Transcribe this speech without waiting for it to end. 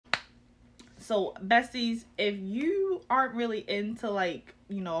So besties, if you aren't really into like,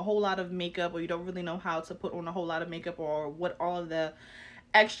 you know, a whole lot of makeup, or you don't really know how to put on a whole lot of makeup, or what all of the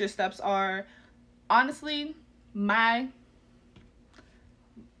extra steps are, honestly, my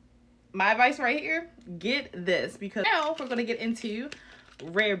advice right here, get this, because now we're going to get into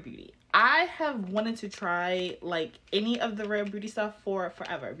Rare Beauty. I have wanted to try like any of the Rare Beauty stuff for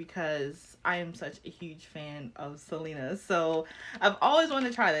forever, because I am such a huge fan of Selena. So I've always wanted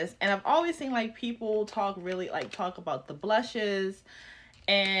to try this, and I've always seen like people talk about the blushes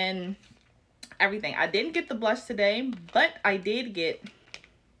and everything. I didn't get the blush today, but I did get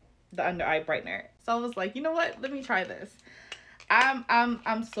the under eye brightener. So I was like, you know what? Let me try this.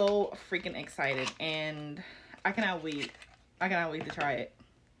 I'm so freaking excited, and I cannot wait. I cannot wait to try it.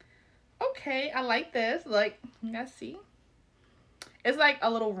 Okay, I like this. Like, you guys see? It's like a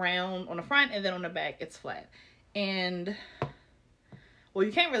little round on the front, and then on the back it's flat. And well,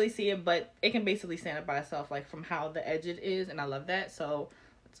 you can't really see it, but it can basically stand up by itself, like from how the edge it is, and I love that. So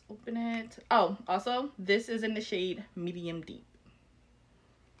let's open it. Oh, also, this is in the shade medium deep.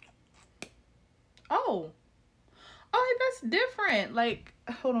 Oh, that's different. Like,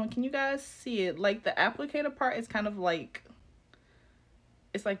 hold on, can you guys see it? Like, the applicator part is kind of like,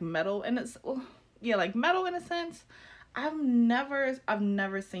 it's like metal, and it's, yeah, like metal in a sense. I've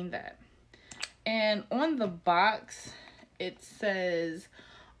never seen that. And on the box it says,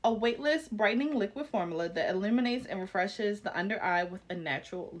 a weightless brightening liquid formula that illuminates and refreshes the under eye with a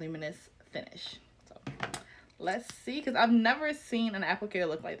natural luminous finish. So let's see, because I've never seen an applicator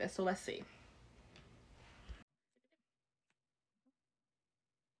look like this. So let's see.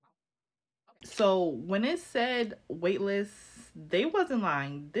 So when it said weightless, they wasn't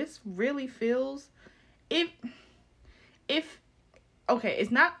lying. This really feels, if okay,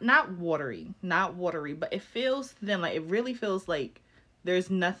 it's not watery, but it feels thin. Like, it really feels like there's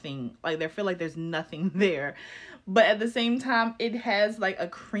nothing, like I feel like there's nothing there, but at the same time it has like a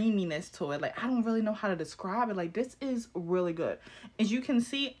creaminess to it. Like, I don't really know how to describe it. Like, this is really good. As you can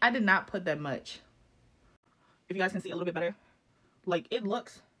see, I did not put that much. If you guys can see a little bit better, like, it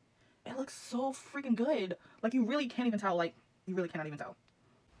looks so freaking good. Like, you really can't even tell. Like, you really cannot even tell.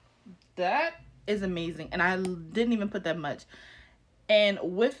 That is amazing, and I didn't even put that much. And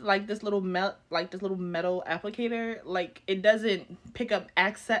with like this little metal applicator, like, it doesn't pick up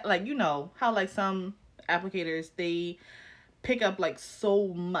accent, like, you know how like some applicators, they pick up like so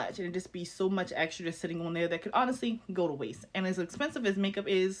much, and it just be so much extra just sitting on there that could honestly go to waste. And as expensive as makeup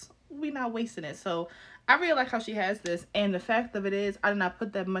is, we not wasting it. So I really like how she has this, and the fact of it is, I did not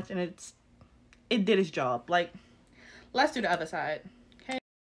put that much, and it did its job. Like, let's do the other side. Okay.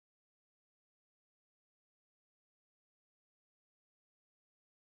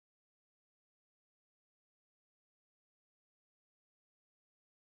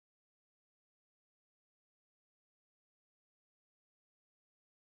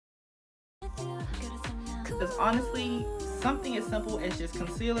 Because honestly, something as simple as just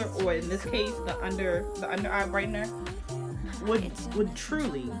concealer, or in this case the under eye brightener, would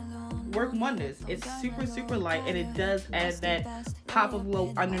truly work wonders. It's super light, and it does add that pop of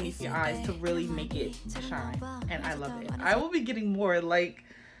glow underneath your eyes to really make it shine, and I love it. I will be getting more. Like,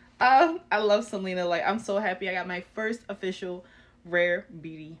 I love Selena. Like, I'm so happy I got my first official Rare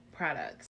Beauty products.